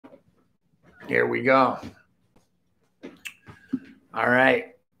Here we go. All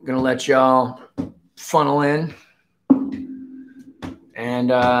right. I'm going to let y'all funnel in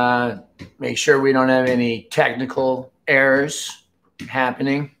and make sure we don't have any technical errors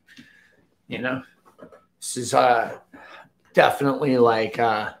happening. You know, this is definitely like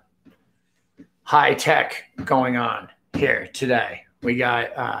high tech going on here today. We got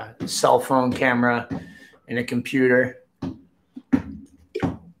a cell phone camera and a computer.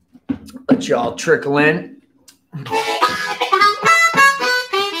 Let y'all trickle in.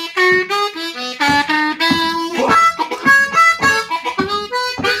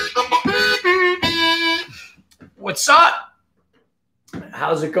 What's up?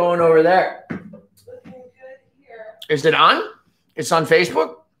 How's it going over there? Looking good here. Is it on? It's on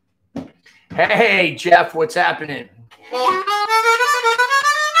Facebook? Hey, Jeff, what's happening?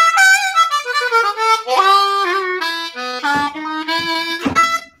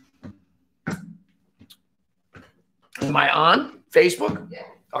 Am I on Facebook? Yeah.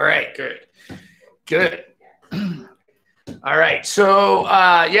 All right, good. Good. All right. So,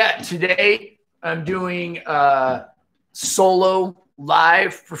 yeah, today I'm doing a solo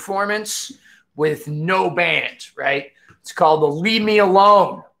live performance with no band, right? It's called the Leave Me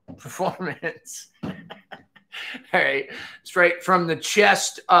Alone performance. All right. It's right from the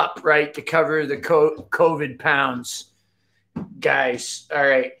chest up, right, to cover the COVID pounds, guys. All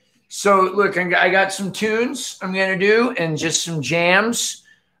right. So, look, I got some tunes I'm going to do and just some jams.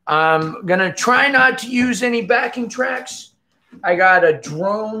 I'm going to try not to use any backing tracks. I got a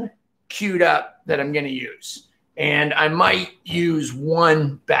drone queued up that I'm going to use. And I might use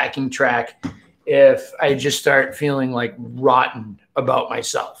one backing track if I just start feeling like rotten about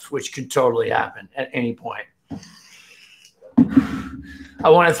myself, which could totally happen at any point. I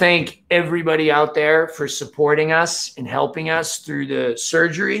want to thank everybody out there for supporting us and helping us through the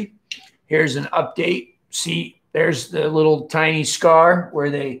surgery. Here's an update. See, there's the little tiny scar where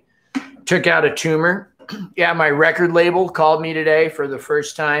they took out a tumor. Yeah, my record label called me today for the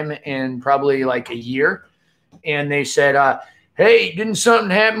first time in probably like a year. And they said, hey, didn't something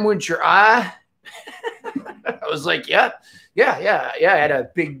happen with your eye? I was like, yeah. I had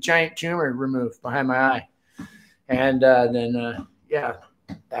a big giant tumor removed behind my eye. And then, yeah,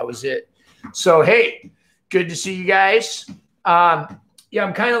 that was it. So, hey, good to see you guys. Yeah,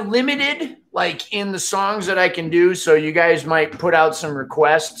 I'm kind of limited, like, in the songs that I can do. So you guys might put out some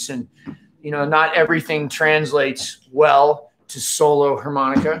requests and, you know, not everything translates well to solo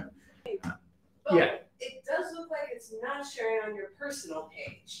harmonica. Well, yeah. It does look like it's not sharing on your personal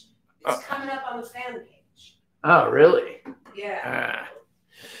page. It's coming up on the fan page. Oh, really? Yeah.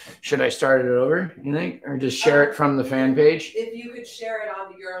 Should I start it over, you think? Or just share it from the fan page? If you could share it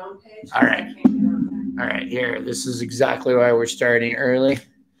onto your own page. All right. All right, here. This is exactly why we're starting early.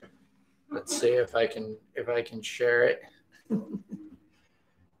 Let's see if I can share it.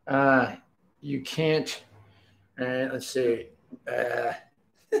 You can't. All right, let's see. I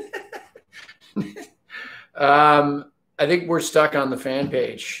think we're stuck on the fan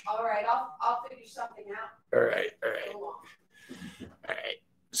page. All right, I'll figure something out. All right.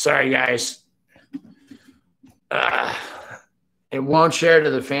 Sorry, guys. It won't share to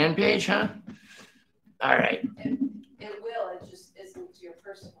the fan page, huh? All right. It will. It just isn't your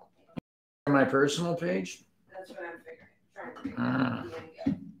personal page. My personal page? That's what I'm trying to figure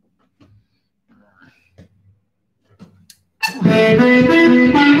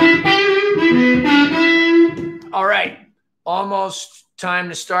out. All right. Almost time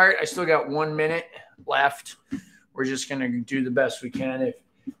to start. I still got 1 minute left. We're just going to do the best we can. If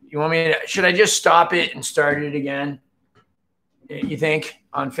you want me to, should I just stop it and start it again? You think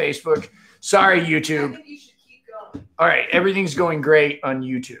on Facebook? Sorry, YouTube. I think you should keep going. All right. Everything's going great on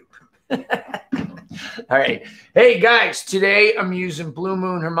YouTube. All right. Hey, guys, today I'm using Blue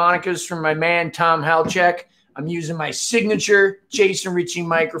Moon harmonicas from my man, Tom Halchek. I'm using my signature Jason Ricci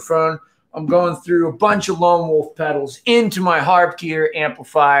microphone. I'm going through a bunch of Lone Wolf pedals into my harp gear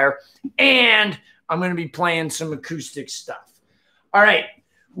amplifier, and I'm going to be playing some acoustic stuff. All right.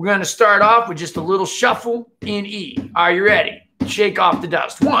 We're going to start off with just a little shuffle in E. Are you ready? Shake off the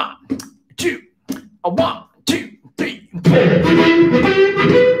dust. 1, 2, 1, 2, 3.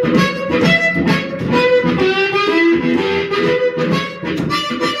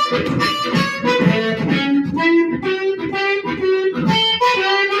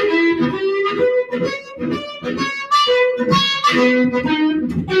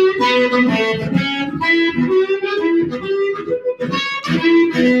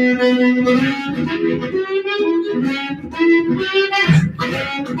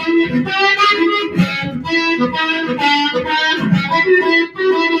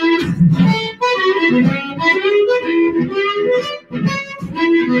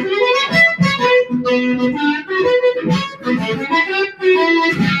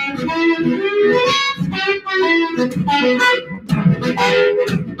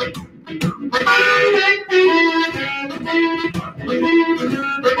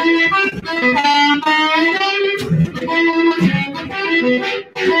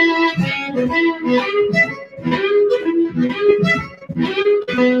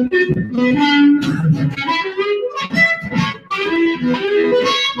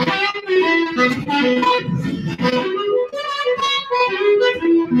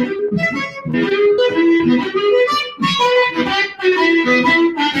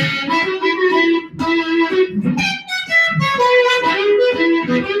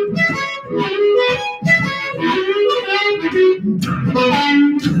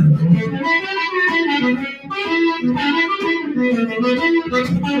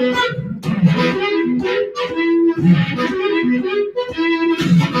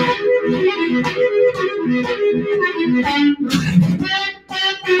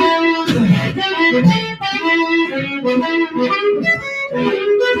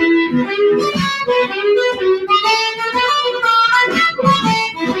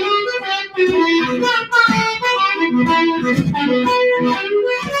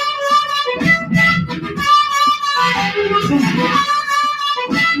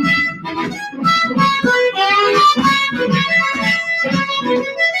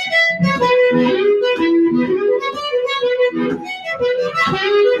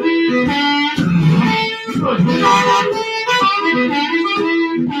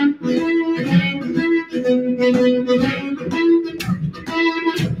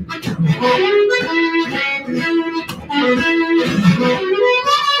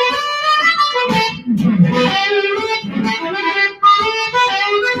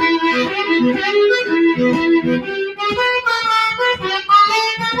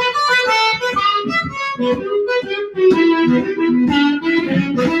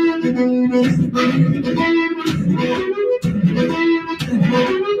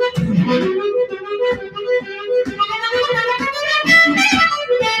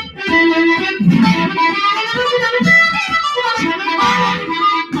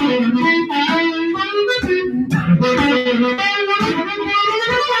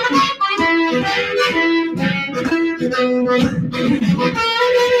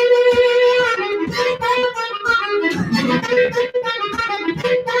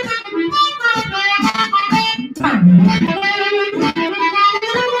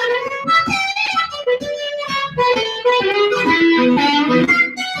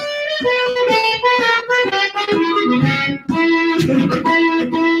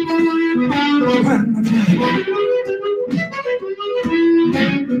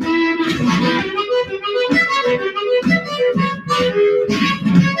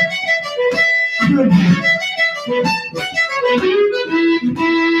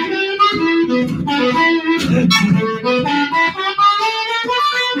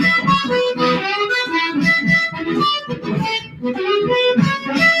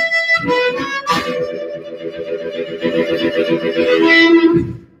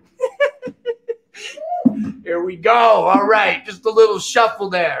 Here we go. All right. Just a little shuffle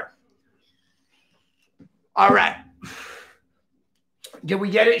there. All right. Did we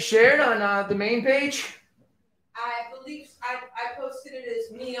get it shared on the main page? I believe I posted it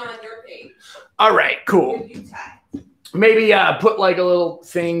as me on your page. All right. Cool. Maybe put like a little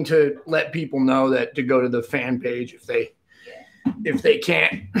thing to let people know that to go to the fan page if they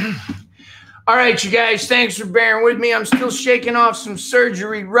can't. All right, you guys, thanks for bearing with me. I'm still shaking off some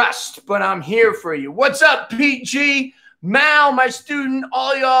surgery rust, but I'm here for you. What's up, Pete G, Mal, my student,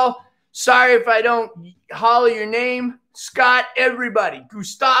 all y'all. Sorry if I don't holler your name. Scott, everybody.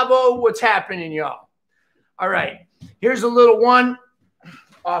 Gustavo, what's happening, y'all? All right, here's a little one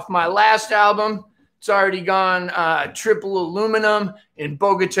off my last album. It's already gone triple aluminum in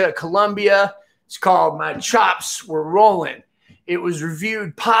Bogota, Colombia. It's called My Chops Were Rolling. It was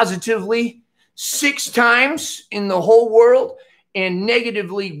reviewed positively 6 times in the whole world and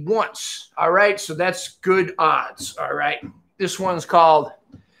negatively once. All right, so that's good odds. All right, this one's called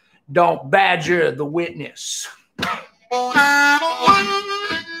Don't Badger the Witness.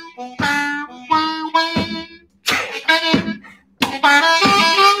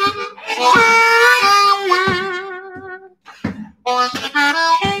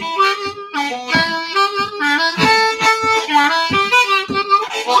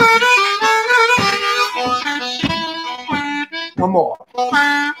 One more.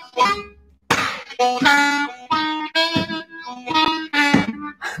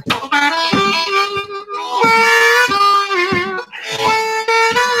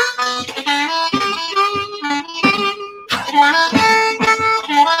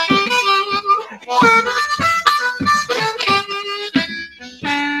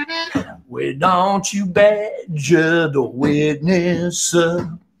 Well, don't you badger the witness.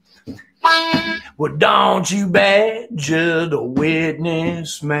 Well, don't you badger the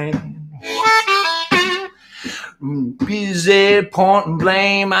witness, man. Busy pointing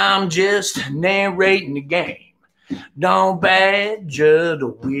blame, I'm just narrating the game. Don't badger the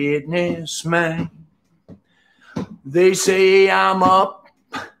witness, man. They say I'm up,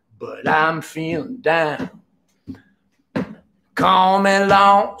 but I'm feeling down. Call me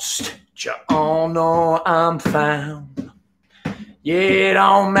lost, but you all know I'm found. Yeah, it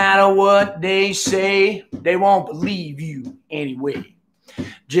don't matter what they say, they won't believe you anyway.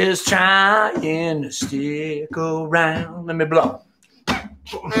 Just trying to stick around. Let me blow.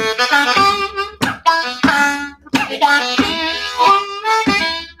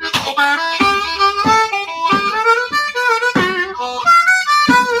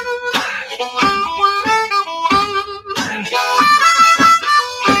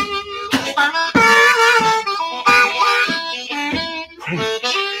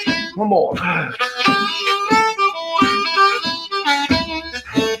 One more.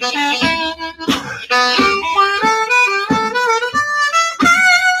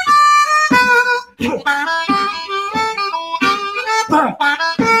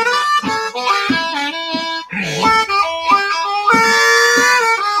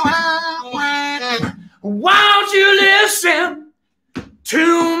 Won't you listen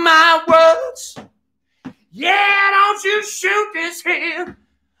to my words? Yeah, don't you shoot this here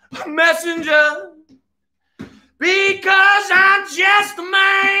messenger, because I'm just a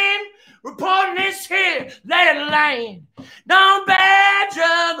man reporting this here lay of the land. Don't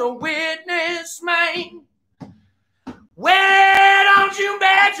badger the witness, man. Well, don't you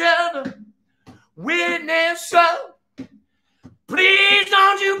badger the witness up. Please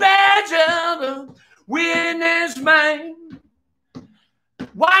don't you badger the witness, man.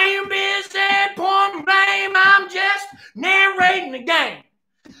 Why you busy pointing blame? I'm just narrating the game.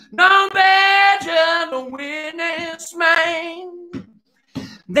 Don't badger the witness, man.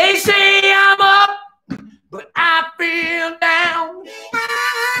 They say I'm up, but I feel down.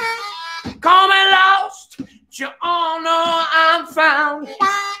 Call me lost, but you all know I'm found.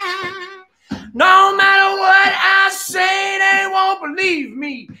 No matter what I say, they won't believe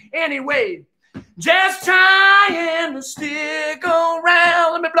me anyway. Just trying to stick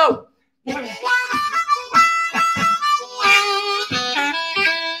around. Let me blow.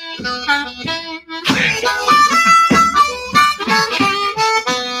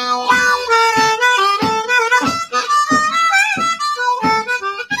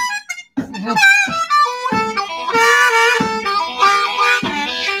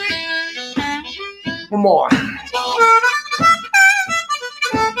 One more.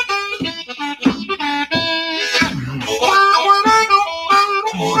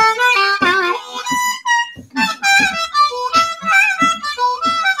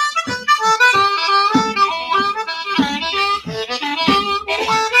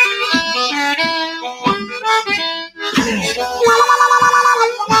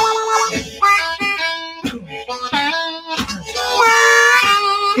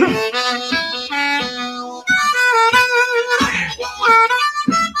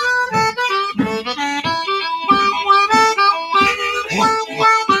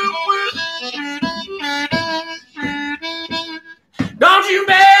 Don't you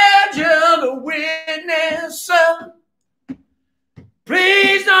badger the witness up.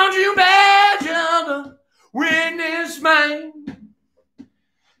 Please don't you badger the witness, man.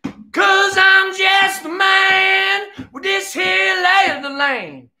 'Cause I'm just a man with this here lay of the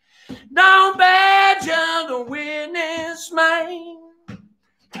land. Don't badger the witness, man.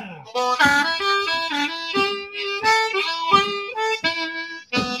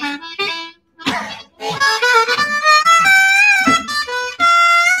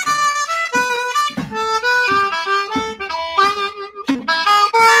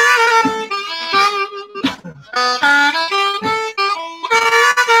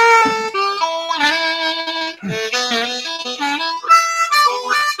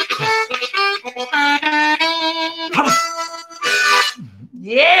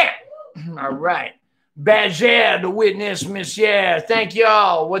 Yeah. All right. Badger, the witness, Miss Yeah. Thank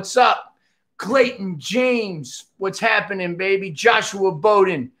y'all. What's up? Clayton James. What's happening, baby? Joshua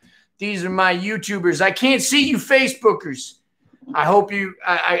Bowden. These are my YouTubers. I can't see you Facebookers. I hope you,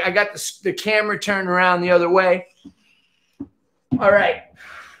 I got the camera turned around the other way. All right.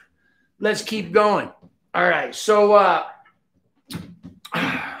 Let's keep going. All right. So,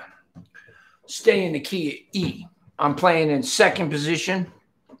 stay in the key of E. I'm playing in second position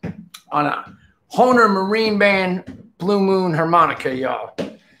on a Honer Marine Band Blue Moon harmonica, y'all.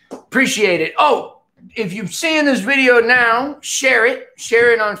 Appreciate it. Oh, if you're seeing this video now, share it.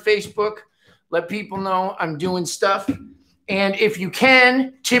 Share it on Facebook. Let people know I'm doing stuff. And if you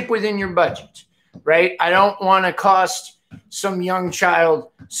can, tip within your budget. right? I don't want to cost some young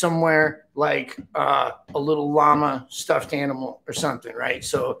child somewhere like a little llama stuffed animal or something, right?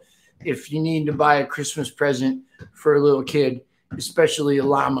 So if you need to buy a Christmas present for a little kid, especially a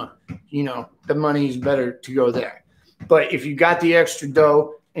llama, you know, the money is better to go there. But if you got the extra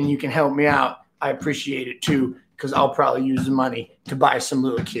dough and you can help me out, I appreciate it too, because I'll probably use the money to buy some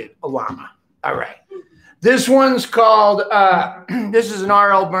little kid a llama. All right. This one's called, this is an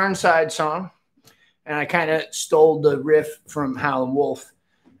R.L. Burnside song, and I kind of stole the riff from Howlin' Wolf,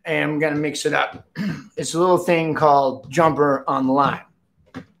 and I'm going to mix it up. It's a little thing called Jumper on the Line.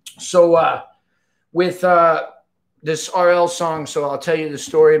 So with this R.L. song, so I'll tell you the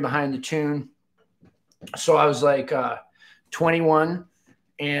story behind the tune. So I was like 21,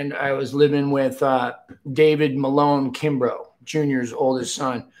 and I was living with David Malone Kimbrough, Jr.'s oldest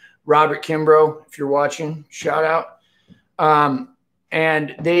son. Robert Kimbrough, if you're watching, shout out.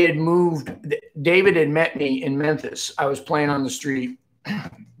 And they had moved. David had met me in Memphis. I was playing on the street.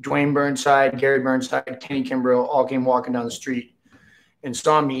 Dwayne Burnside, Gary Burnside, Kenny Kimbrough all came walking down the street and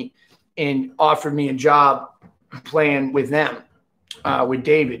saw me and offered me a job playing with them, with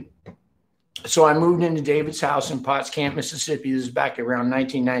David. So I moved into David's house in Potts Camp, Mississippi. This is back around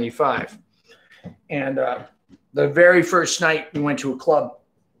 1995. And the very first night we went to a club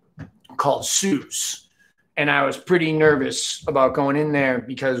called Sue's. And I was pretty nervous about going in there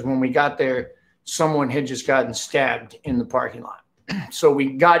because when we got there, someone had just gotten stabbed in the parking lot. So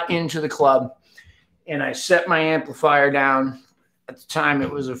we got into the club and I set my amplifier down. At the time, it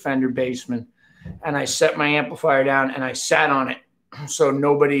was a Fender Bassman. And I set my amplifier down and I sat on it so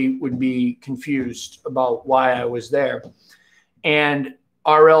nobody would be confused about why I was there. And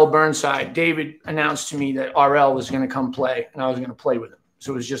R.L. Burnside, David announced to me that R.L. was going to come play and I was going to play with him.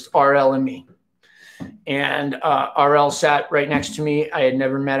 So it was just R.L. and me. And R.L. sat right next to me. I had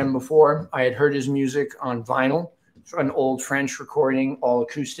never met him before. I had heard his music on vinyl, an old French recording, all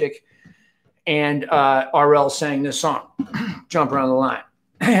acoustic. And R.L. sang this song, Jumper on the Line.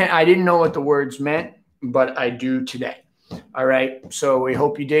 I didn't know what the words meant, but I do today. All right. So we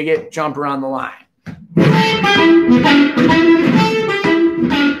hope you dig it. Jumper on the Line.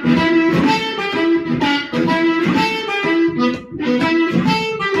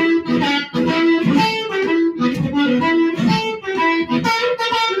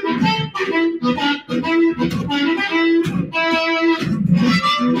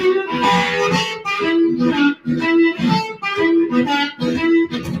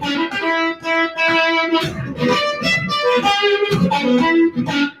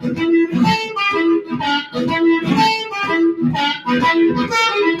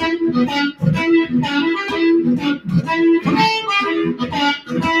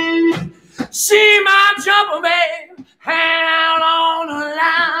 See my jumper, babe, hang out on the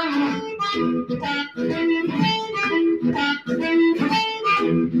line.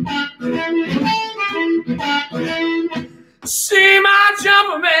 See my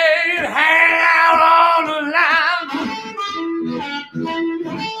jumper, babe, hang out on the line.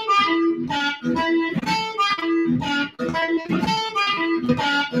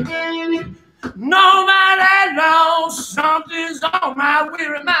 Nobody knows something's on my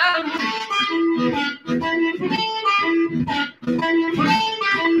weary mind.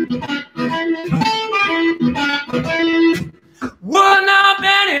 Wouldn't have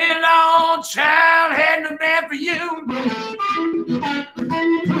been a long child hadn't have been for you.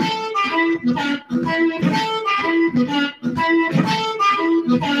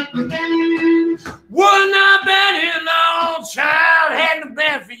 Wouldn't have been a long child hadn't have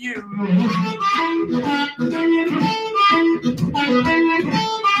been for you.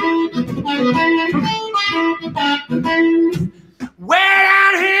 Way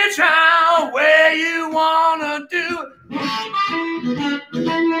out here, child, where you wanna do it.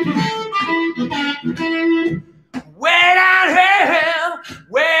 Way out here,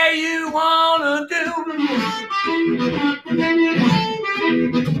 where you wanna do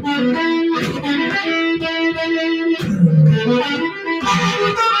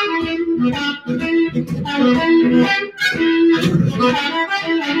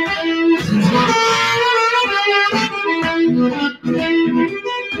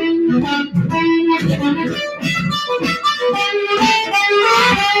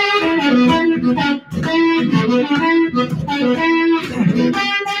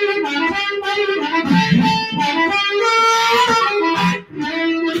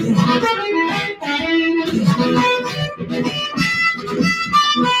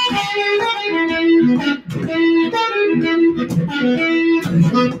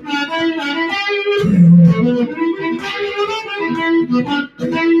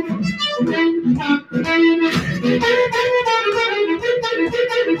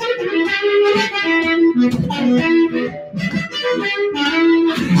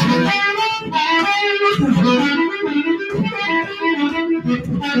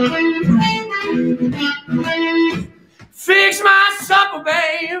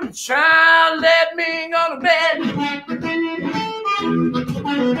leave, child, let me go to bed.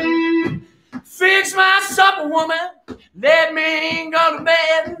 Fix my supper, woman, let me go to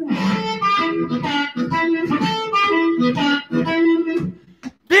bed.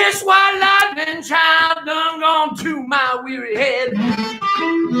 This white lightning, child, done gone to my weary head.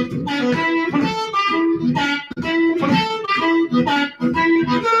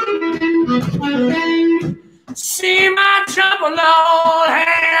 See my jumper load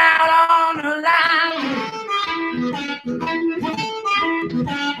hang out on the line.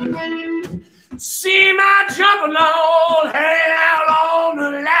 See my jumper load hang out on the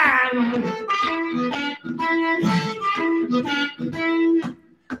line.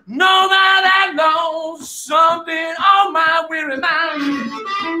 Know that goes something on my weary mind.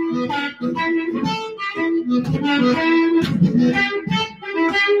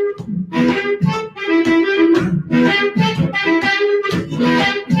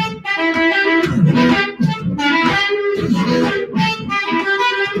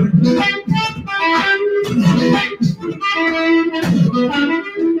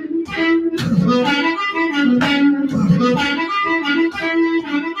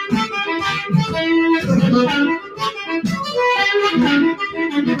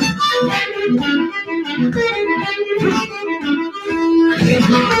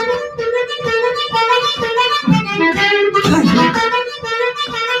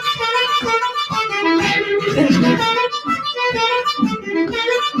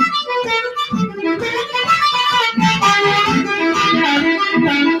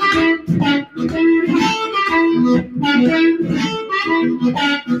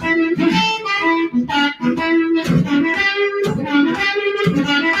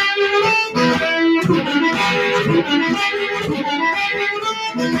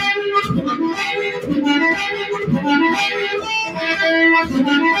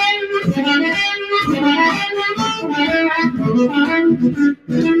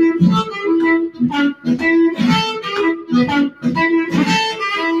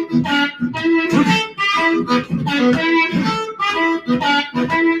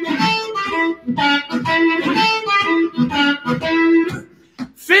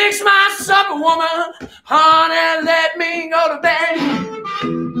 Fix my supper, woman, honey, let me go to bed.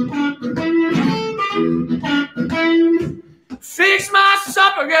 Fix my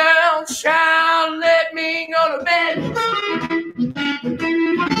supper, girl, child, let me go to bed.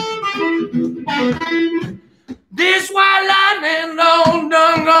 This white lightning load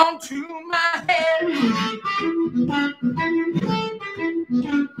done gone to my head.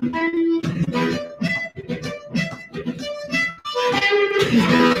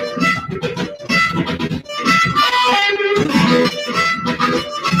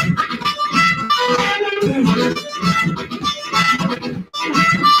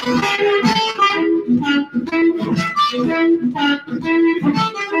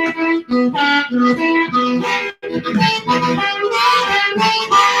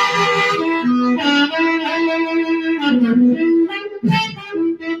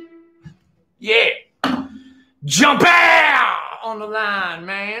 Yeah, jump out on the line,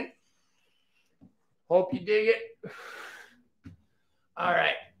 man. Hope you dig it. All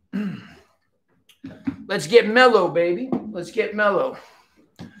right. Let's get mellow, baby. Let's get mellow.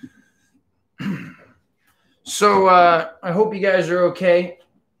 So I hope you guys are okay.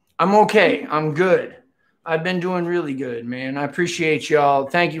 I'm okay. I'm good. I've been doing really good, man. I appreciate y'all.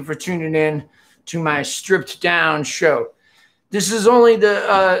 Thank you for tuning in to my stripped down show. This is only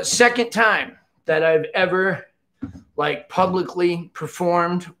the second time that I've ever like publicly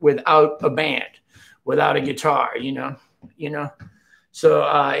performed without a band, without a guitar, you know.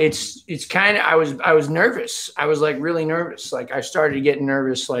 So it's kind of, I was nervous. I was like really nervous. Like I started getting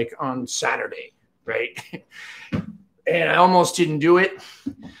nervous like on Saturday, right? And I almost didn't do it,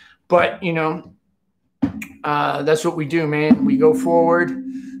 but you know, that's what we do, man. We go forward,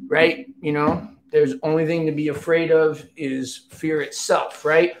 right? You know, there's only thing to be afraid of is fear itself,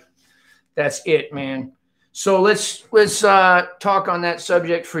 right? That's it, man. So let's talk on that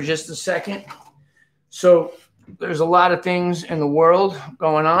subject for just a second. So there's a lot of things in the world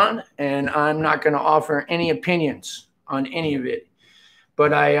going on, and I'm not going to offer any opinions on any of it.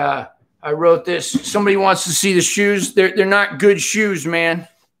 But I wrote this. Somebody wants to see the shoes. They're not good shoes, man.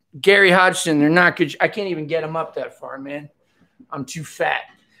 Gary Hodgson, they're not good. I can't even get them up that far, man. I'm too fat.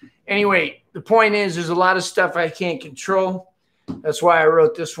 Anyway, the point is there's a lot of stuff I can't control. That's why I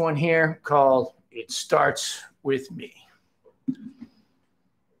wrote this one here called It Starts With Me.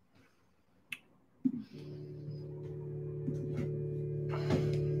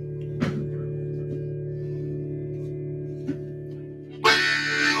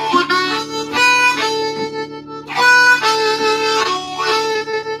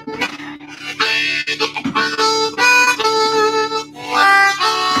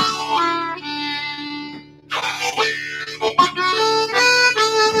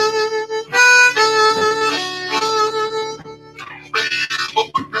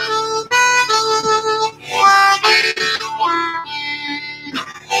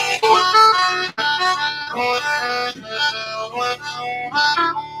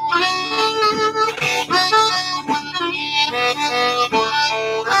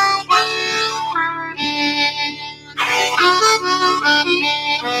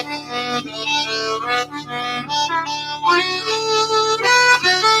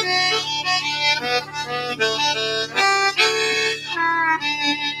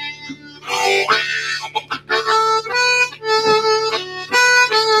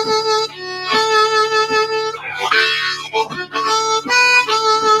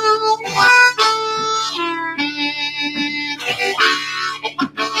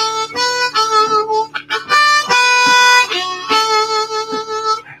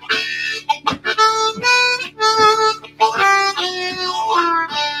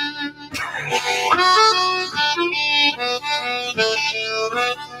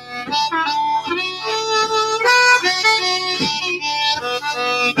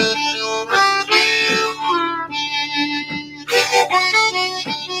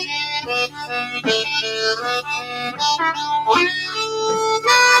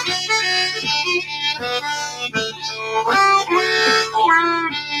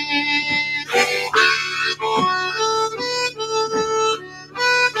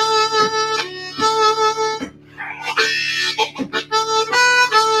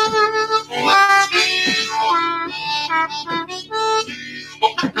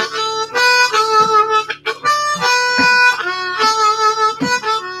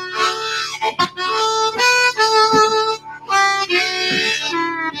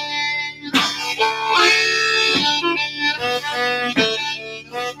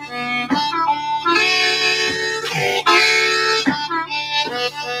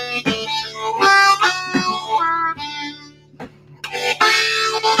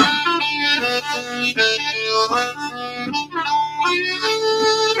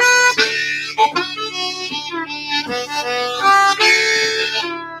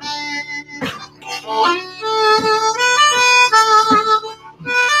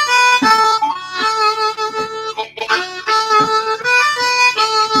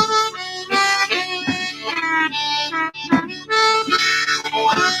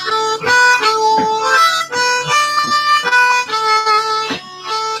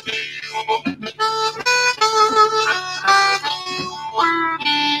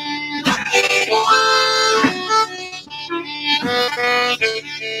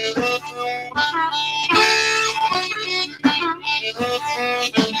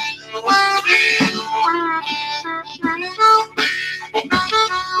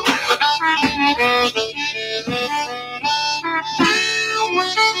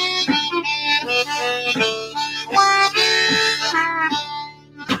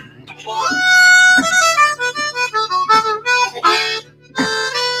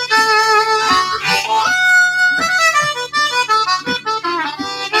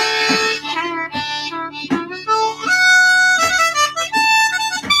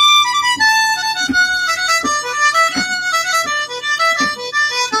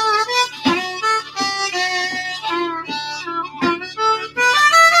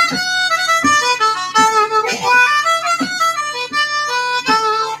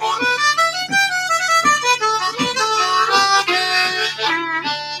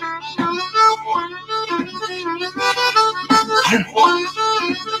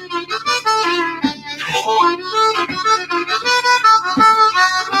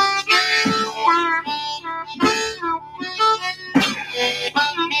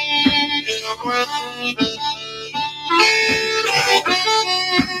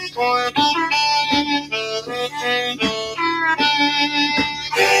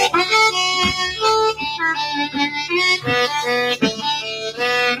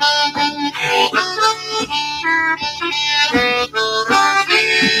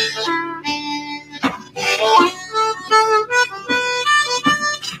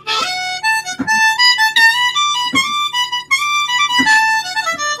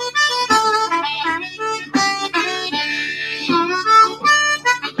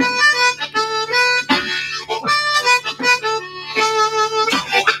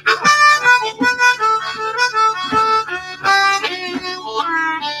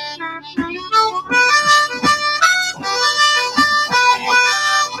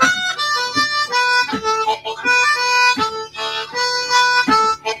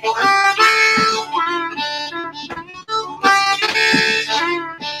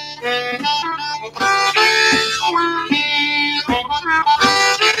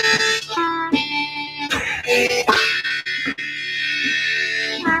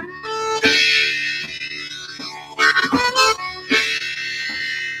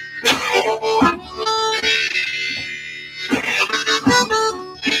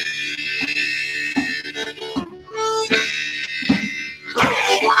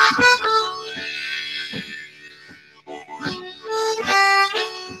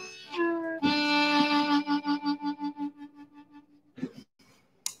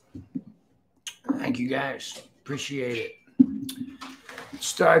 you guys. Appreciate it.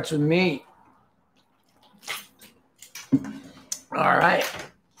 Starts with me. All right.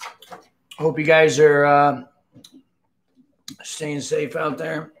 Hope you guys are staying safe out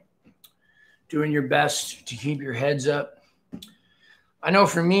there, doing your best to keep your heads up. I know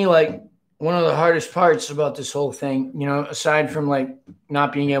for me, like, one of the hardest parts about this whole thing, you know, aside from like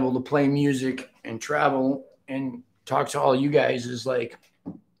not being able to play music and travel and talk to all you guys, is like,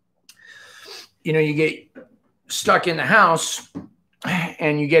 you know, you get stuck in the house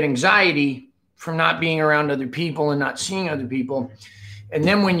and you get anxiety from not being around other people and not seeing other people. And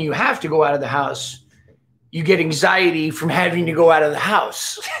then when you have to go out of the house, you get anxiety from having to go out of the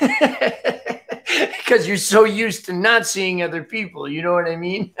house because you're so used to not seeing other people. You know what I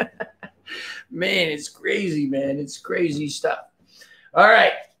mean? Man, it's crazy, man. It's crazy stuff. All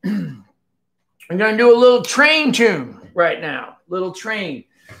right. I'm going to do a little train tune right now. Little train.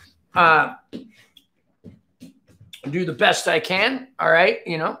 Do the best I can. All right.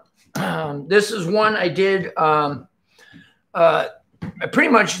 You know, this is one I did. Pretty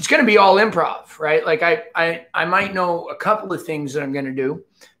much it's going to be all improv, right? Like I might know a couple of things that I'm going to do,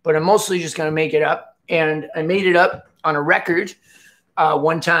 but I'm mostly just going to make it up. And I made it up on a record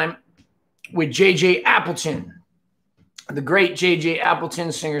one time with J.J. Appleton, the great J.J.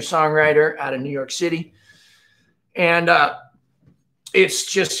 Appleton, singer-songwriter out of New York City. And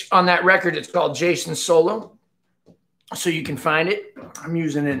it's just on that record, it's called Jason Solo. So you can find it. I'm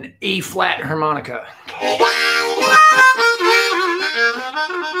using an A-flat harmonica.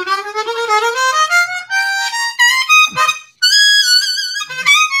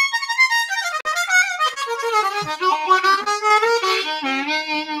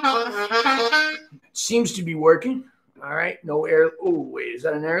 Seems to be working. All right. No air. Oh, wait. Is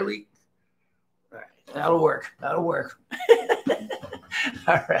that an air leak? All right. That'll work. That'll work.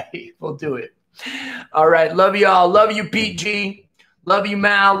 All right. We'll do it. All right. Love y'all. Love you, Pete G. Love you,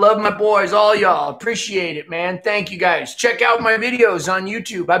 Mal. Love my boys. All y'all. Appreciate it, man. Thank you, guys. Check out my videos on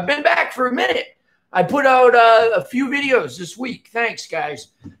YouTube. I've been back for a minute. I put out a few videos this week. Thanks,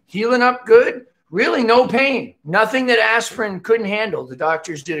 guys. Healing up good. Really no pain. Nothing that aspirin couldn't handle. The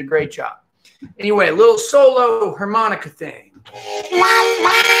doctors did a great job. Anyway, a little solo harmonica thing.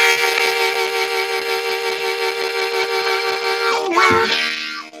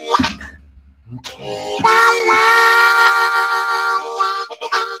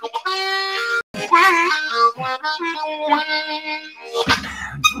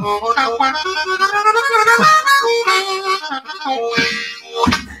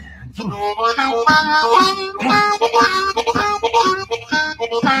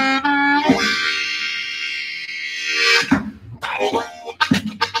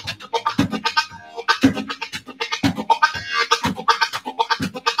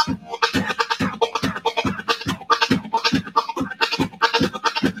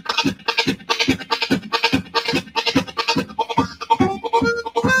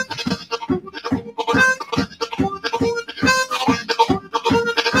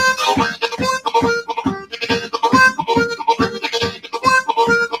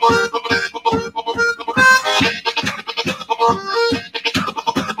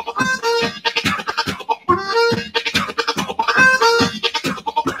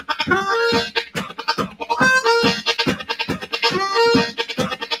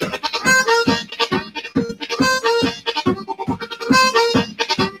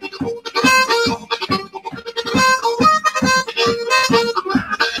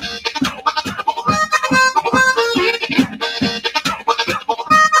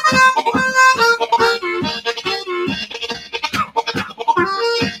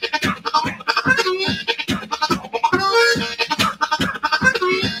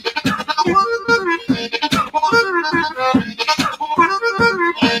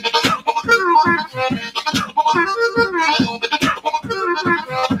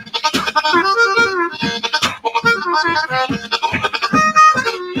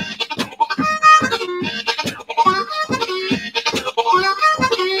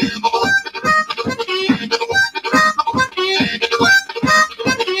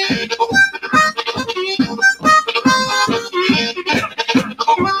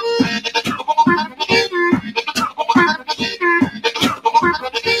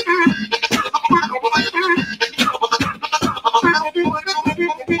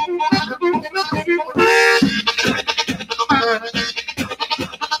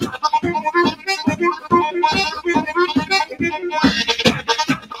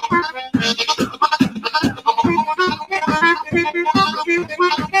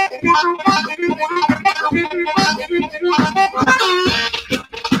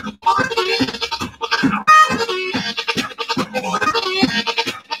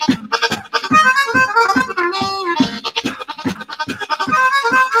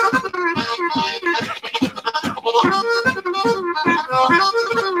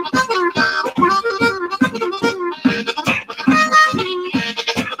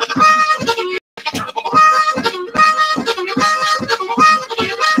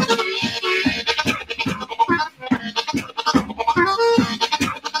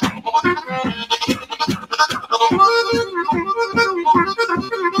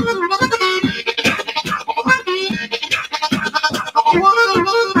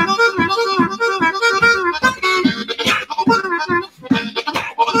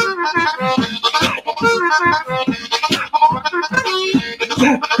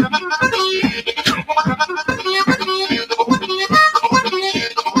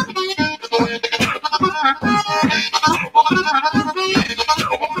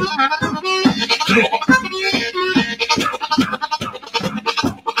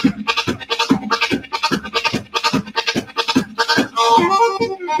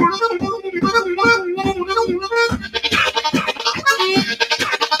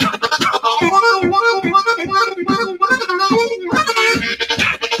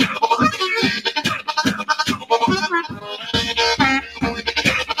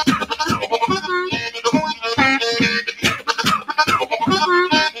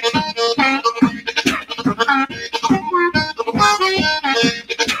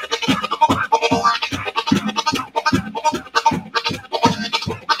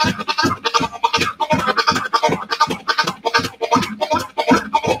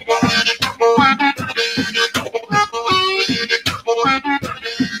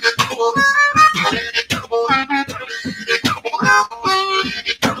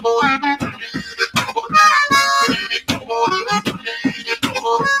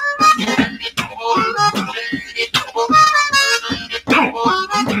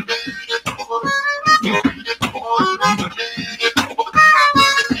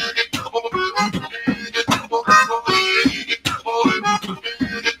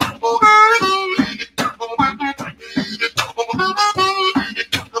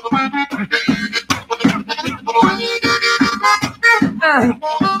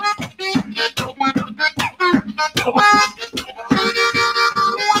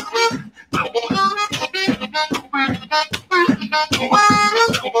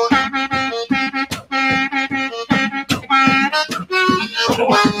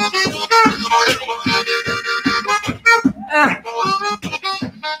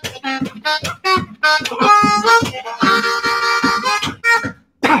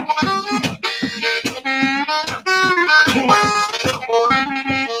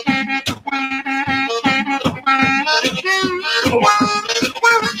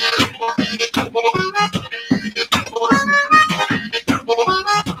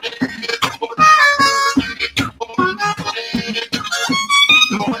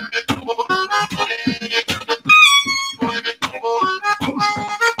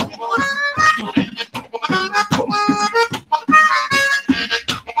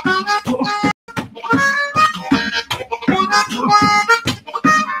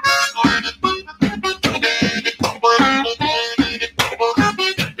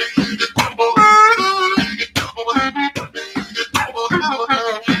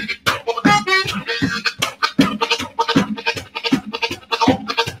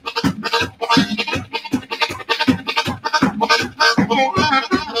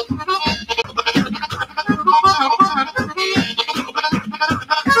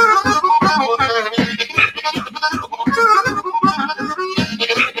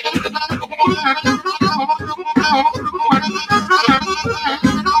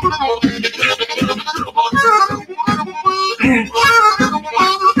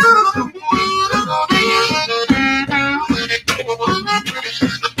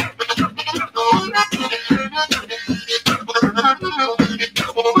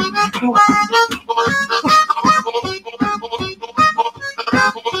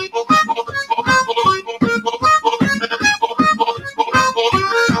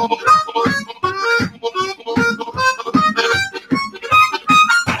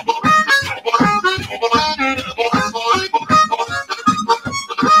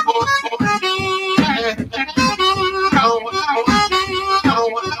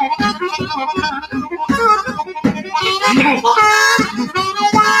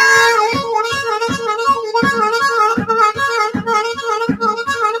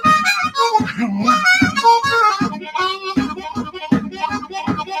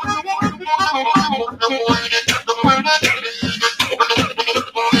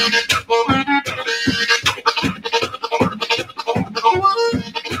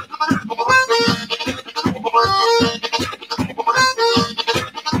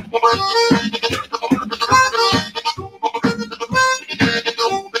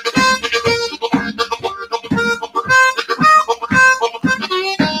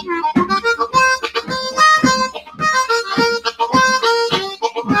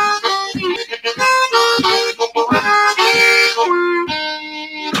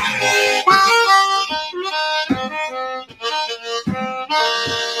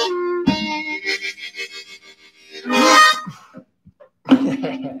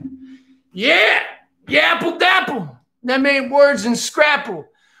 Them ain't words in Scrapple.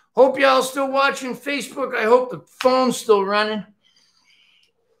 Hope y'all still watching Facebook. I hope the phone's still running.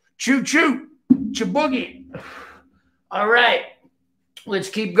 Choo choo. Chaboogie. All right. Let's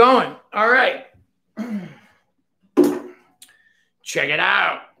keep going. All right. Check it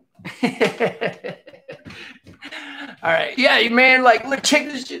out. All right. Yeah, man, like, look, check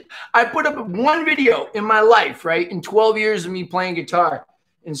this shit. I put up one video in my life, right? In 12 years of me playing guitar.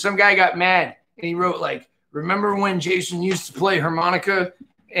 And some guy got mad and he wrote, like, remember when Jason used to play harmonica?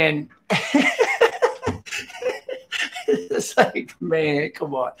 And it's like, man,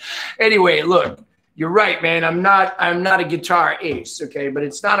 come on. Anyway, look, you're right, man. I'm not a guitar ace, okay? But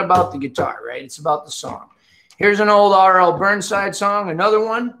it's not about the guitar, right? It's about the song. Here's an old R.L. Burnside song, another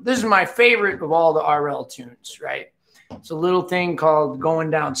one. This is my favorite of all the R.L. tunes, right? It's a little thing called Going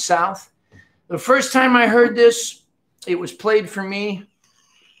Down South. The first time I heard this, it was played for me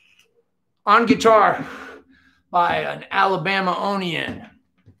on guitar by an Alabama-onian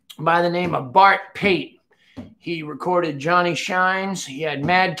by the name of Bart Pate. He recorded Johnny Shines. He had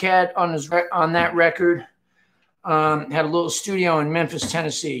Mad Cat on that record. Had a little studio in Memphis,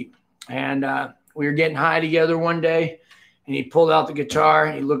 Tennessee. And we were getting high together one day, and he pulled out the guitar,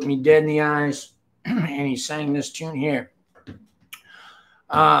 and he looked me dead in the eyes, and he sang this tune here.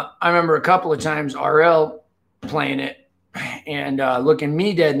 I remember a couple of times RL playing it and looking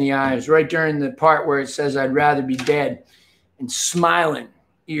me dead in the eyes right during the part where it says, I'd rather be dead, and smiling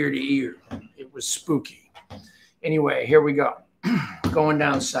ear to ear. It was spooky. Anyway, here we go. Going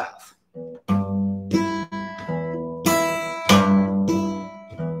Down South.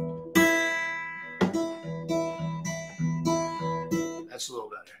 That's a little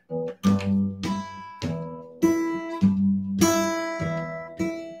better.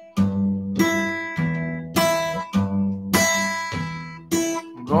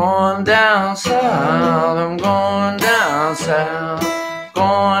 I'm going down south, I'm going down south,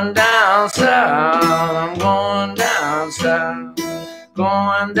 going down south, I'm going down south,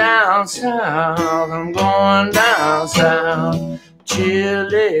 going down south, I'm going down south,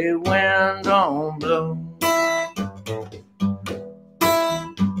 chilly wind don't blow.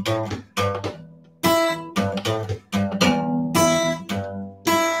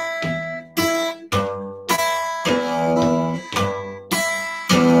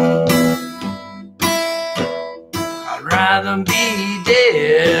 I'd rather be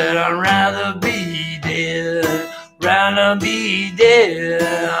dead, I'd rather be dead, rather be dead,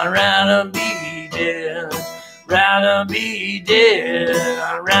 I'd rather be dead, rather be dead,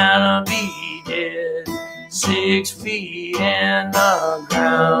 I'd rather be dead, 6 feet in the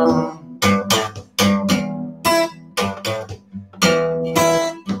ground.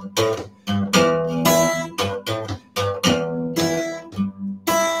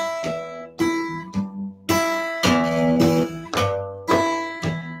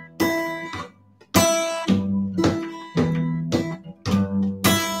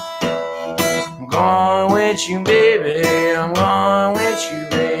 Going with you, baby, I'm going with you,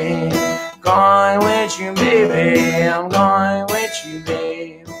 babe. Going with you, baby, I'm going with you,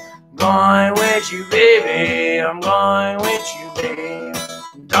 babe. Going with you, baby, I'm going with you, babe.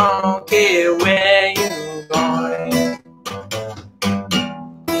 Don't care where you're going.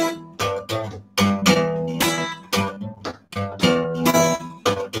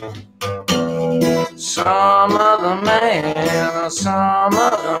 Some other man, some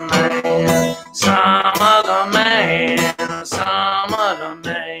other man, some other man, some other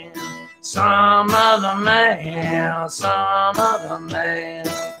man, some other man, some other man,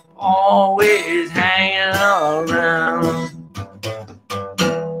 always hanging around.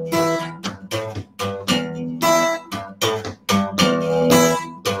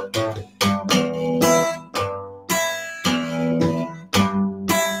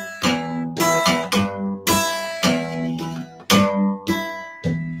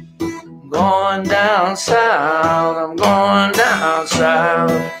 Going down south, I'm going down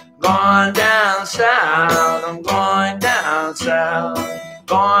south, going down south, I'm going down south,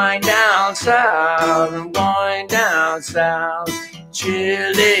 going down south, I'm going down south,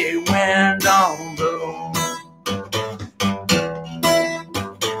 chilly wind don't blow.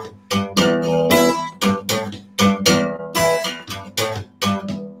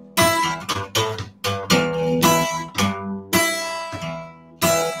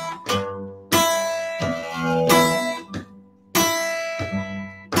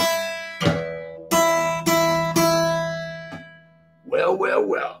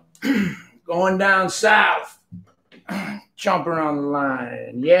 Well. Going down south. Jumping on the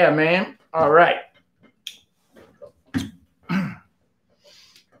line. Yeah, man. All right.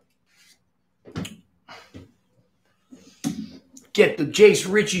 get the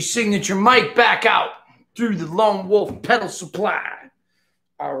Jason Ricci signature mic back out through the Lone Wolf pedal supply.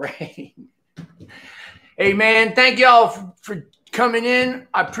 All right. Hey, man, thank y'all for coming in.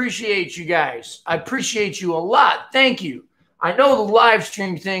 I appreciate you guys. I appreciate you a lot. Thank you. I know the live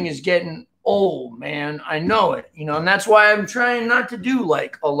stream thing is getting old, man. I know it, you know, and that's why I'm trying not to do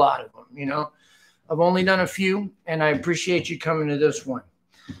like a lot of them, you know. I've only done a few, and I appreciate you coming to this one.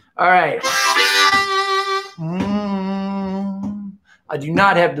 All right. I do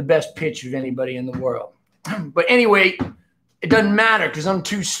not have the best pitch of anybody in the world. But anyway, it doesn't matter because I'm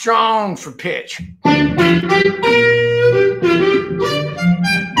too strong for pitch.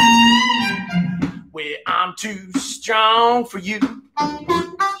 Well, I'm too strong for you.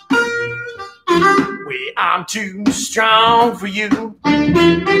 Well, I'm too strong for you.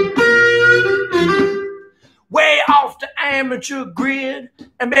 Way off the amateur grid,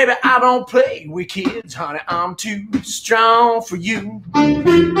 and baby, I don't play with kids, honey. I'm too strong for you.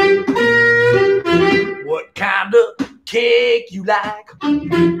 What kind of cake you like?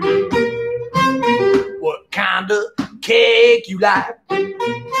 What kind of cake you like?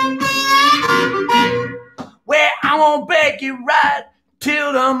 Well, I won't beg you right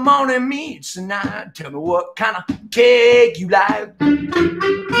till the morning meets the night. Tell me what kind of cake you like.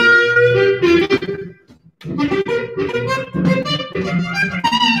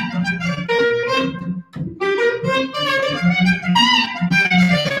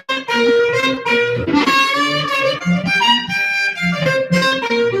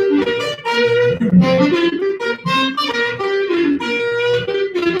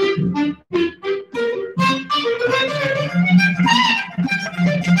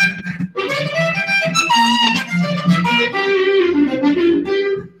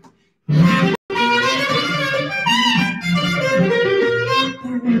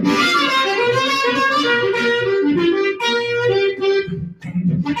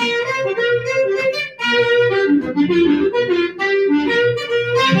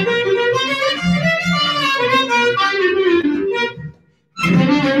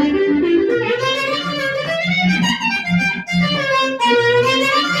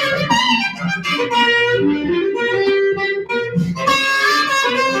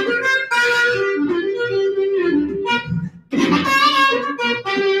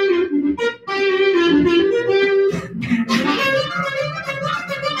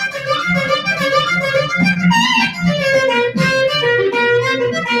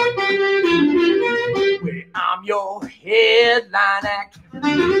 I'm your headline act.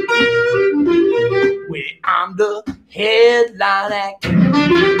 Well, I'm the headline act.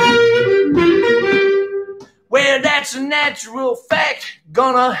 Well, that's a natural fact.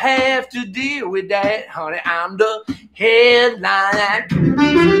 Gonna have to deal with that, honey. I'm the headline act.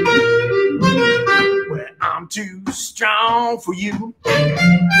 Well, I'm too strong for you.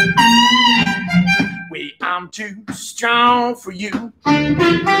 Well, I'm too strong for you.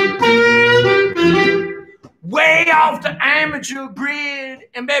 Way off the amateur grid,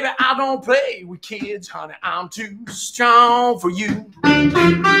 and baby, I don't play with kids, honey. I'm too strong for you.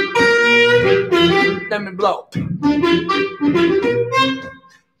 Let me blow.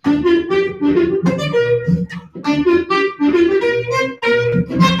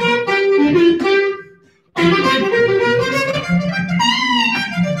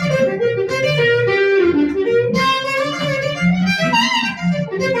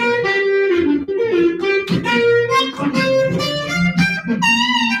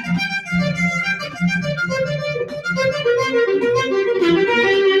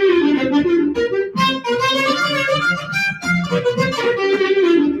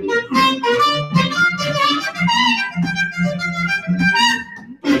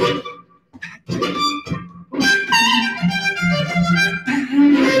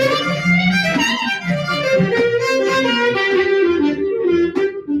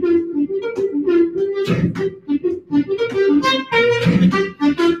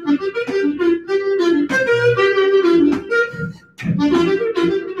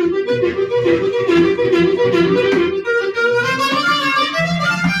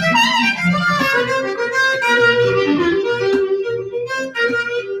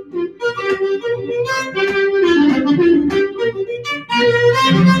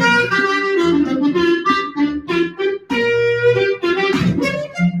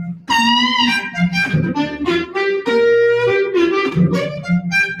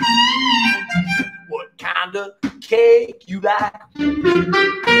 What kind of cake you like?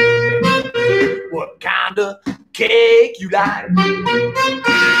 What kind of cake you like?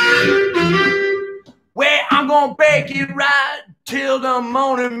 Well, I'm gonna bake it right till the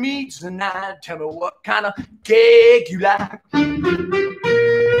morning meets the night. Tell me what kind of cake you like.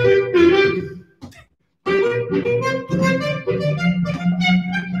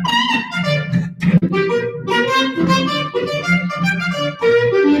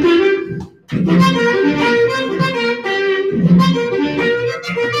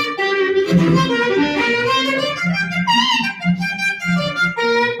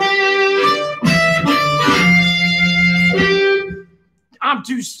 I'm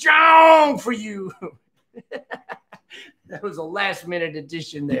too strong for you. That was a last minute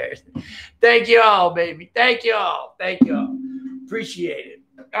addition there. Thank you all, baby. Thank you all. Thank you all. Appreciate it.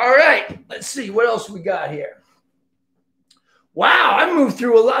 All right. Let's see what else we got here. Wow. I moved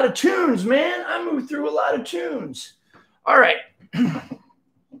through a lot of tunes, man. I moved through a lot of tunes. All right. Let's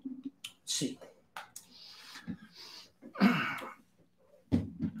see.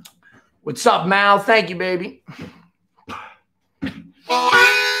 What's up, Mal? Thank you, baby.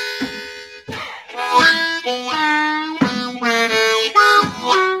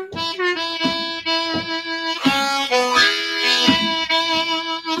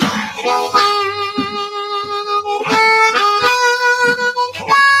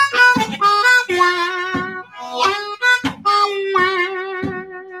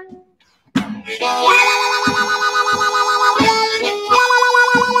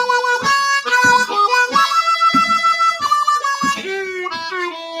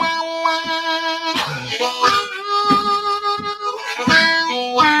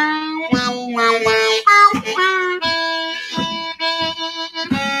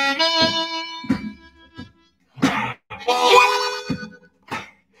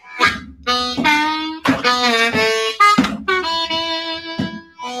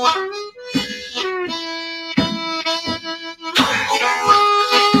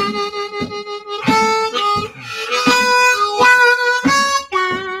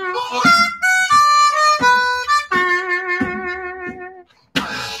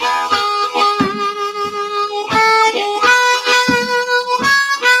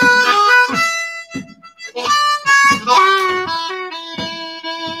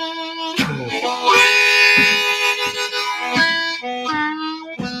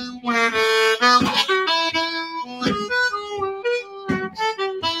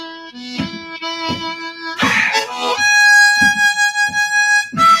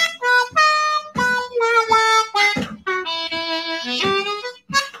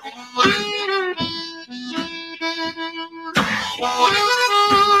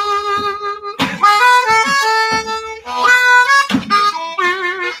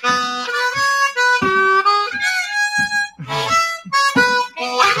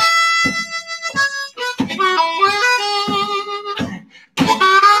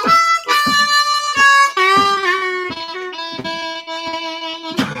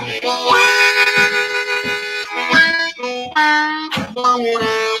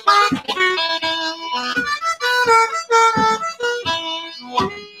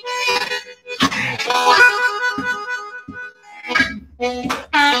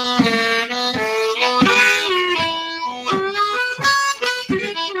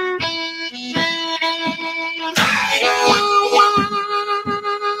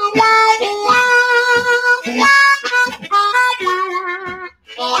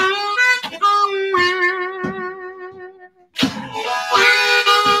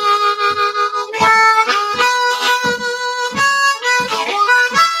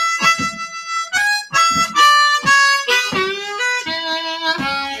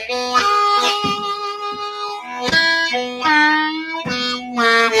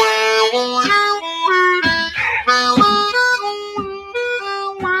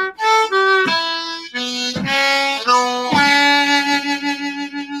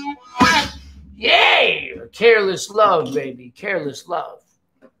 Careless love, baby. Careless love.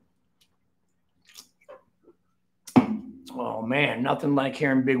 Oh, man. Nothing like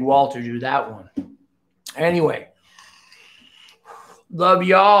hearing Big Walter do that one. Anyway. Love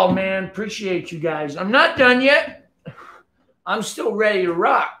y'all, man. Appreciate you guys. I'm not done yet. I'm still ready to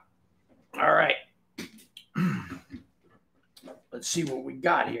rock. All right. Let's see what we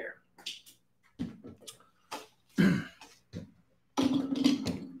got here.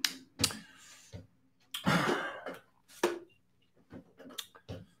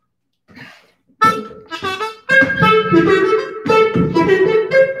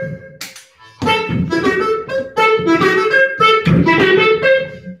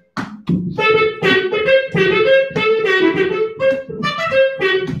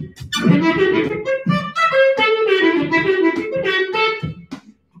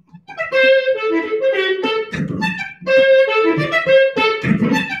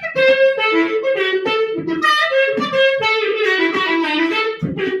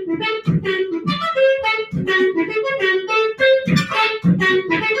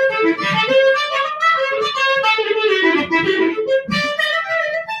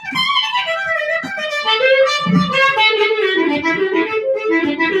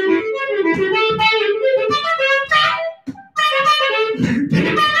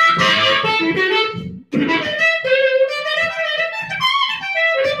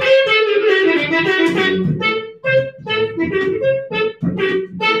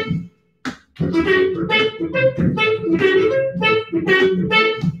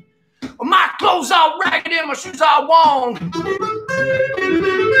 My clothes all ragged and my shoes all worn.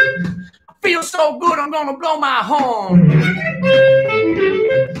 I feel so good, I'm gonna blow my horn.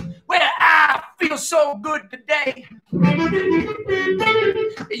 Well, I feel so good today.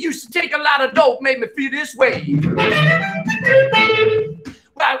 It used to take a lot of dope, made me feel this way.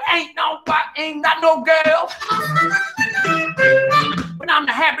 Well, ain't not no girl, but I'm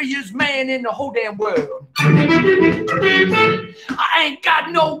the happiest man in the whole damn world. I ain't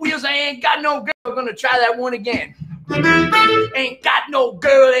got no wheels, I ain't got no girl. I'm gonna try that one again. Ain't got no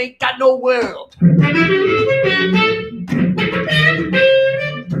girl, ain't got no world.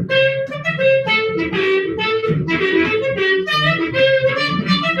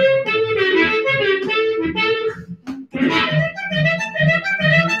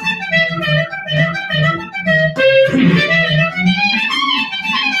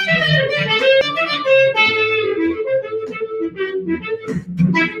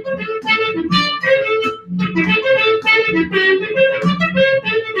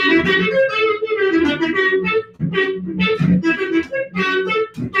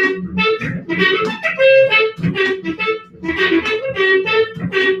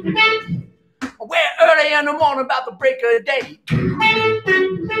 We're early in the morning about the break of day.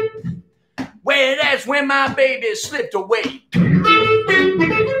 Well, that's when my baby slipped away.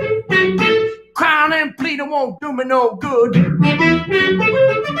 Crying and pleading won't do me no good.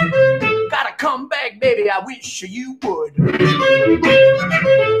 Gotta come back, baby, I wish you would.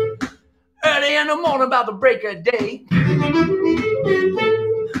 Early in the morning about the break of day.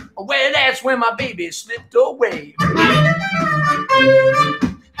 Well, that's when my baby slipped away.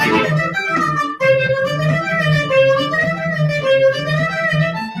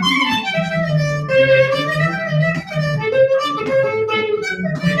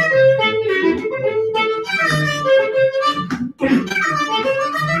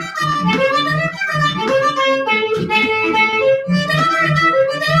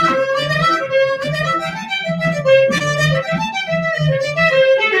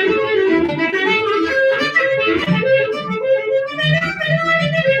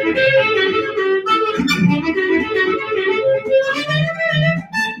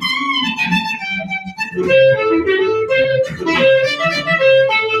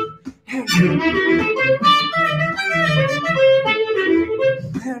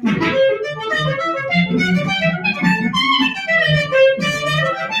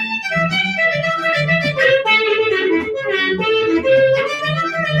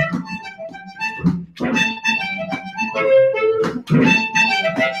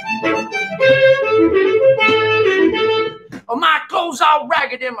 My clothes all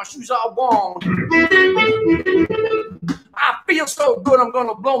ragged and my shoes all worn. I feel so good, I'm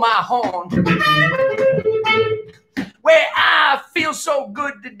gonna blow my horn. Well, I feel so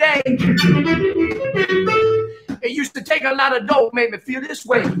good today. It used to take a lot of dope, made me feel this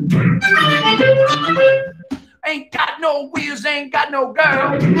way. Ain't got no wheels, ain't got no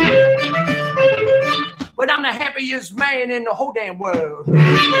girl, but I'm the happiest man in the whole damn world.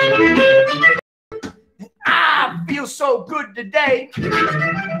 I feel so good today.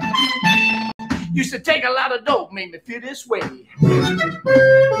 Used to take a lot of dope, made me feel this way.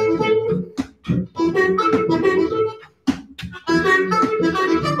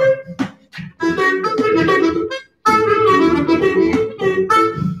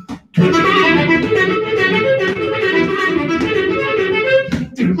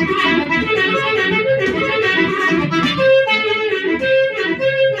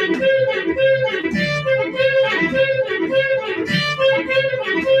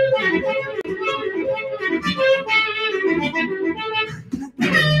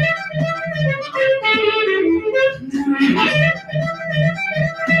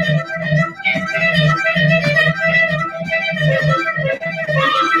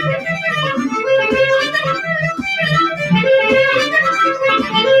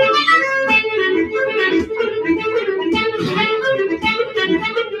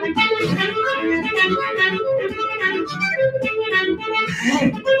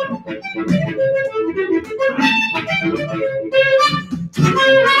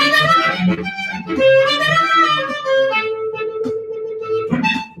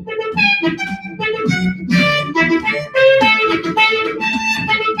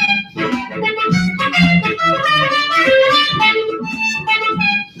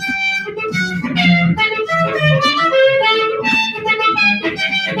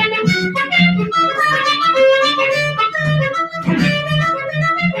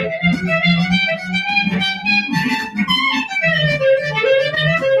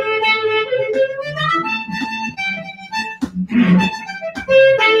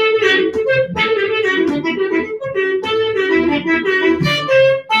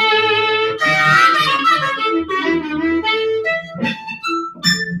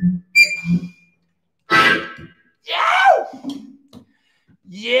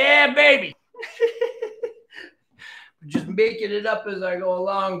 bad baby. Just making it up as I go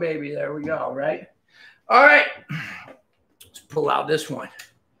along, baby. There we go, right? All right. Let's pull out this one.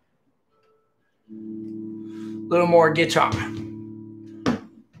 A little more guitar.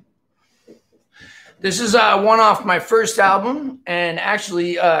 This is one off my first album, and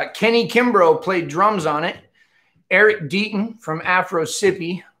actually Kenny Kimbrough played drums on it. Eric Deaton from Afro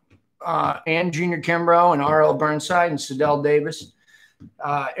Sippy, and Junior Kimbrough and R.L. Burnside and Sidell Davis.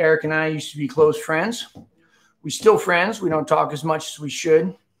 Eric and I used to be close friends. We're still friends. We don't talk as much as we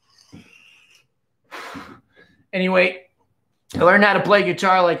should. Anyway, I learned how to play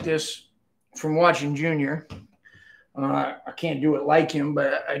guitar like this from watching Junior. I can't do it like him,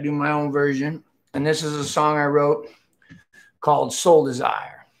 but I do my own version. And this is a song I wrote called Soul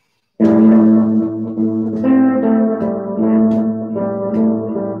Desire.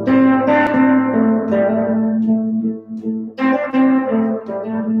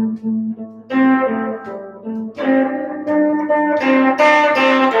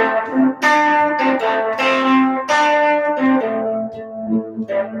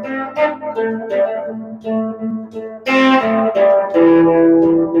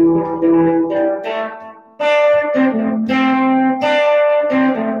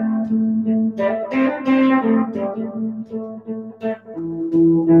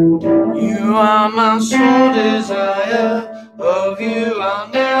 You are my soul desire, of you I'll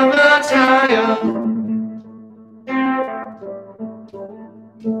never tire.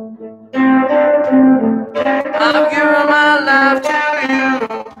 I've given my life to you,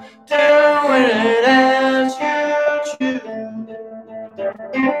 doing it as you choose.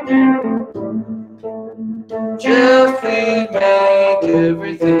 Just please make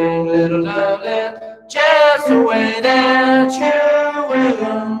everything, little darling, just the way that you will.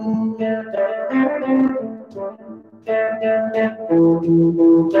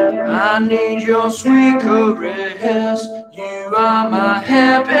 I need your sweet caress. You are my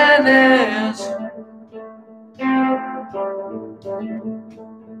happiness.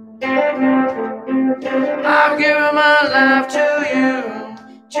 I've given my life to you,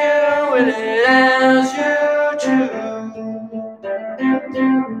 doing it as you choose.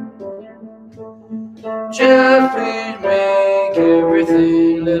 Just please make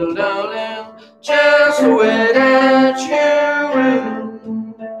everything, little darling, just the way that you will.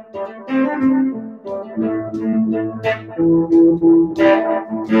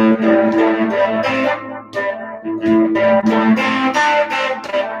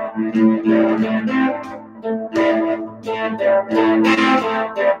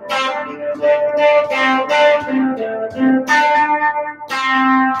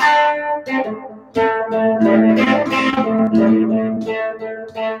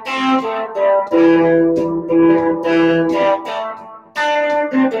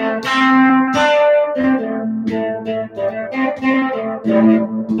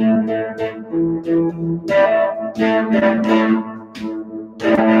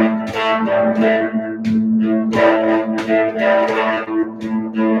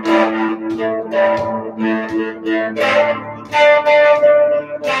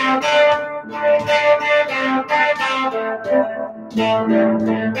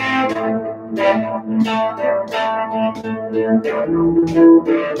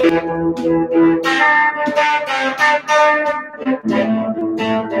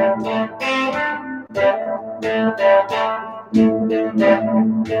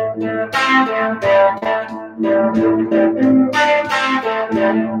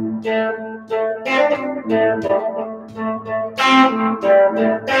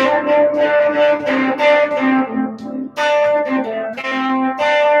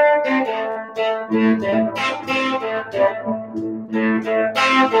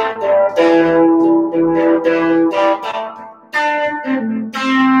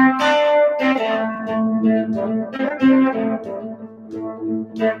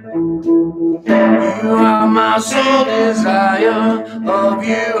 You are my soul desire, of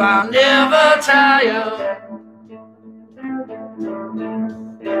you I'll never tire.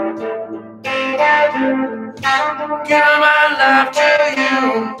 Give my life to you,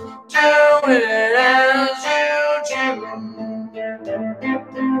 do it as you choose.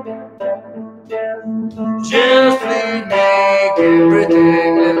 Just please make everything,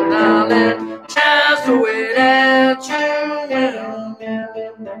 little darling, just the way that you will.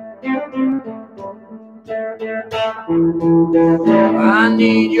 I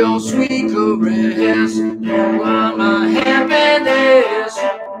need your sweet caress. You are my happiness.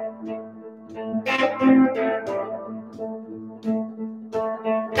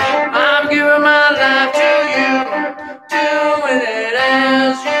 I'm giving my life to you, doing it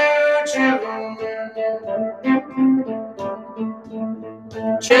as you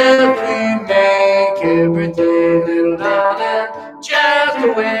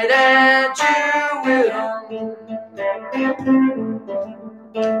the way that you will.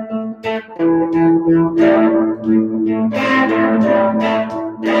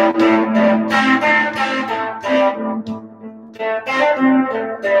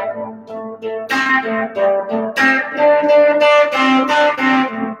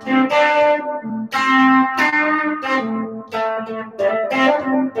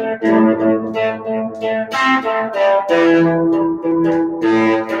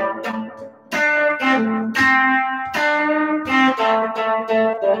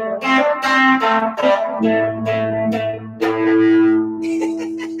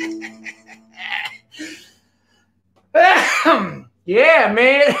 Yeah,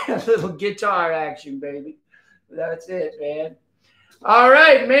 man. A little guitar action, baby. That's it, man. All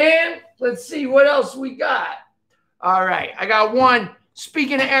right, man. Let's see what else we got. All right. I got one.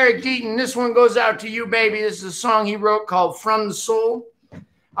 Speaking of Eric Deaton, this one goes out to you, baby. This is a song he wrote called From the Soul.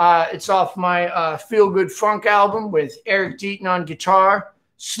 It's off my Feel Good Funk album with Eric Deaton on guitar,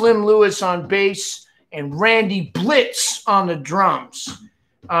 Slim Lewis on bass, and Randy Blitz on the drums.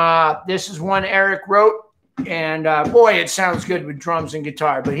 This is one Eric wrote, and boy, it sounds good with drums and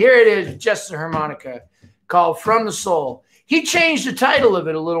guitar. But here it is, just the harmonica, called From the Soul. He changed the title of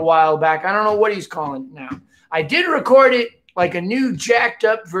it a little while back. I don't know what he's calling it now. I did record it, like a new jacked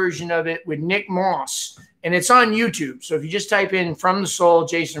up version of it with Nick Moss, and it's on YouTube. So if you just type in From the Soul,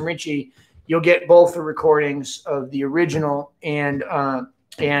 Jason Ricci, you'll get both the recordings of the original and the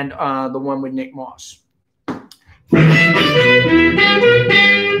one with Nick Moss. All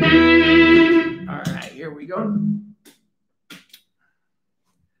right, here we go.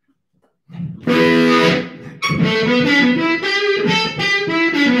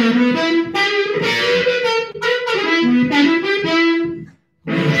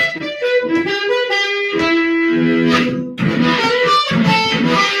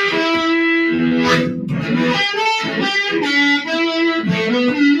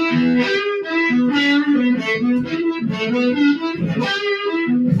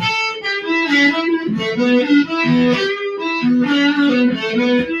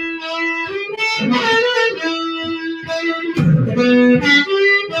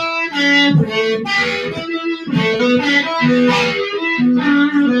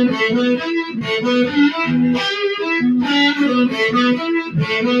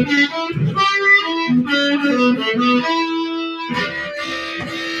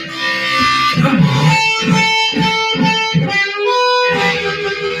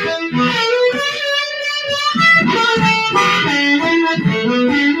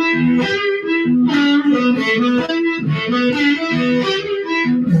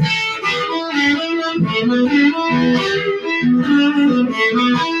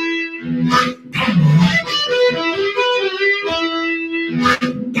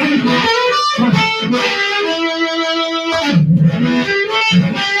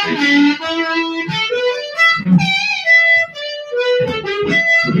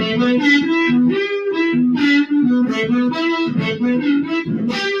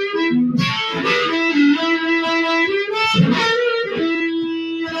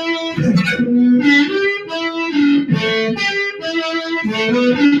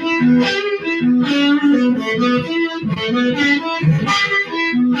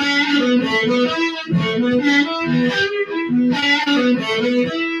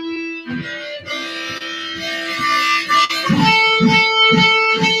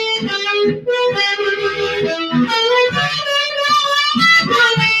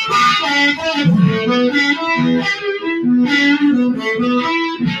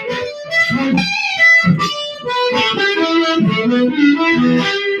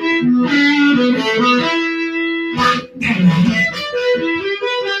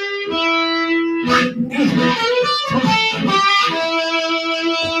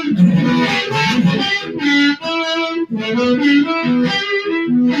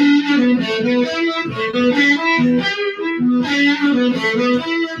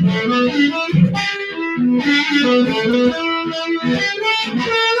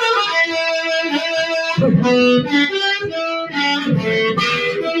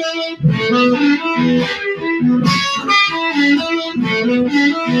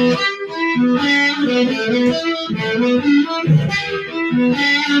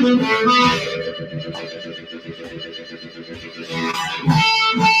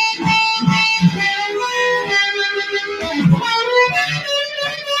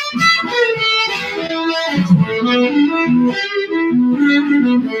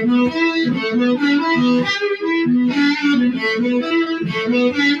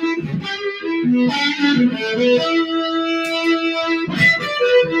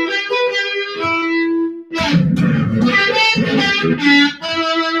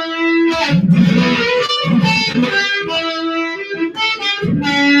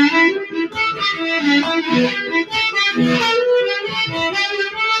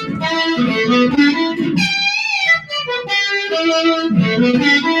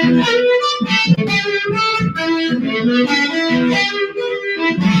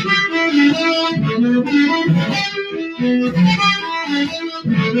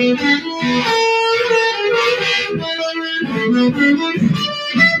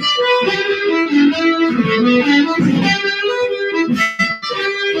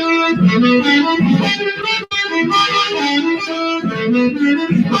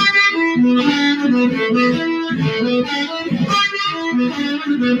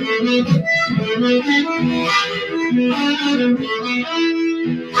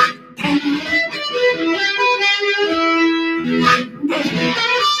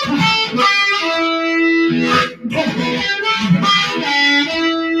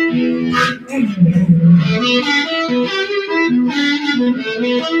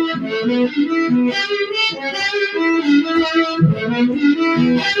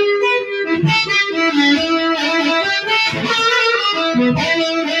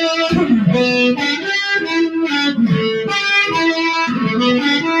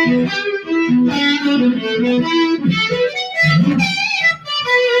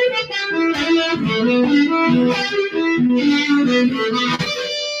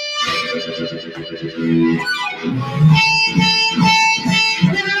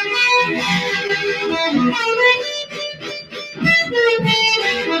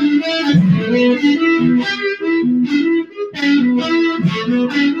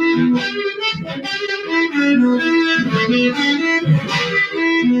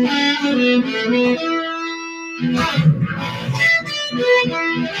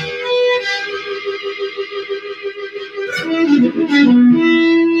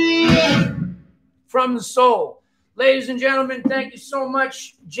 From the soul. Ladies and gentlemen, thank you so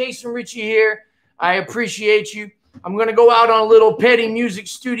much. Jason Ricci here. I appreciate you. I'm going to go out on a little Petty Music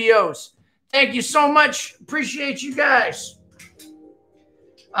Studios. Thank you so much. Appreciate you guys.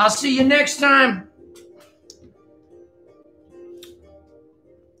 I'll see you next time.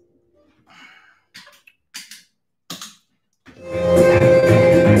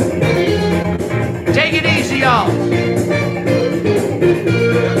 Take it easy, y'all.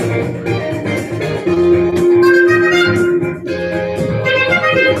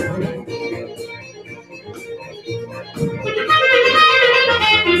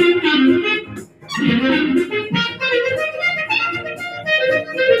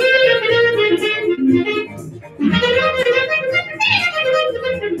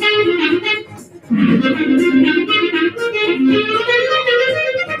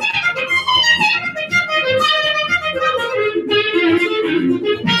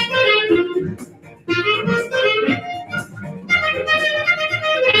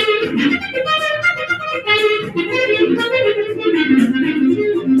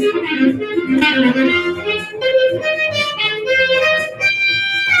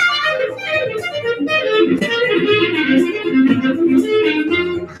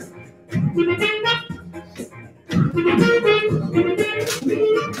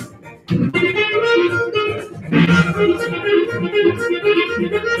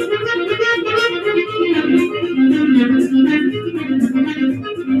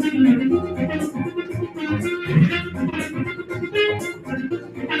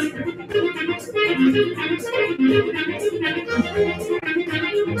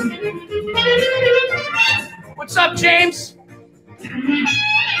 What's up, James?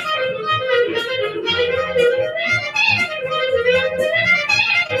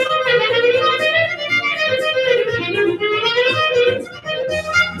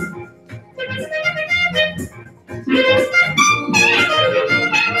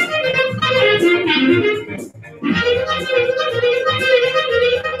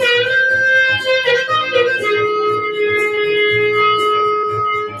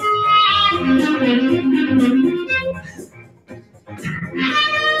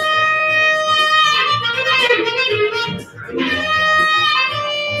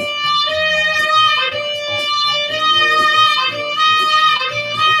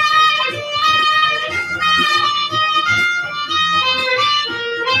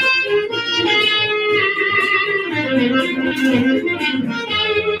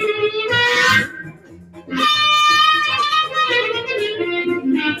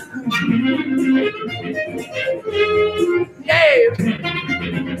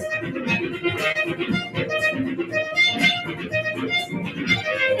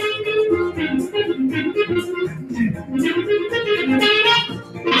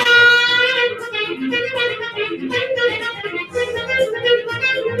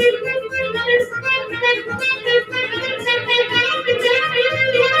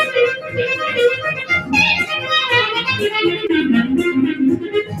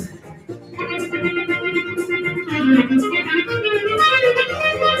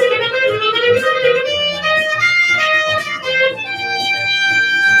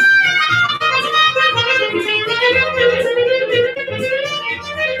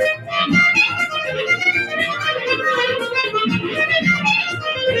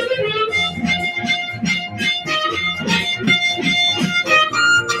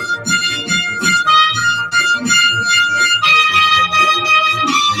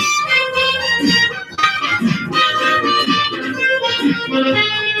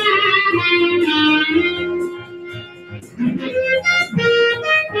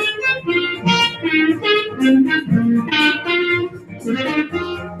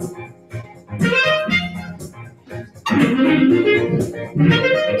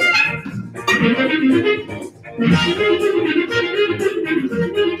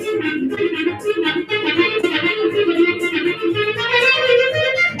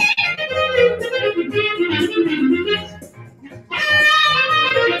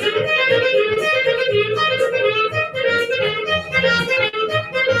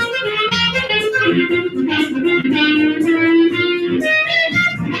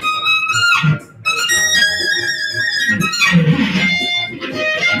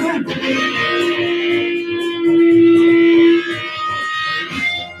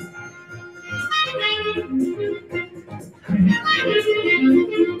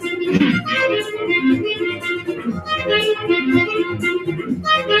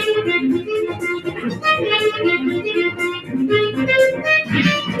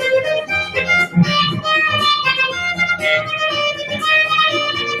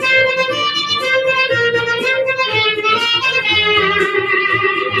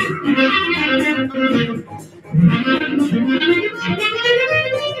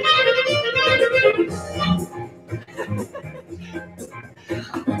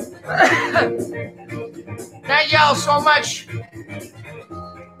 Thank y'all so much.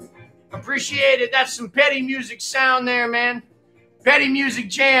 Appreciate it. That's some petty music sound there, man. Petty music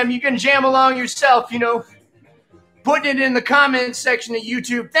jam. You can jam along yourself, you know. Putting it in the comments section of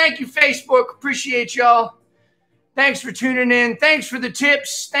YouTube. Thank you, Facebook. Appreciate y'all. Thanks for tuning in. Thanks for the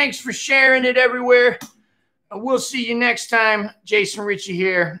tips. Thanks for sharing it everywhere. We'll see you next time. Jason Ricci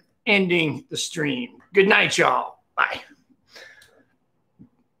here, ending the stream. Good night, y'all. Bye.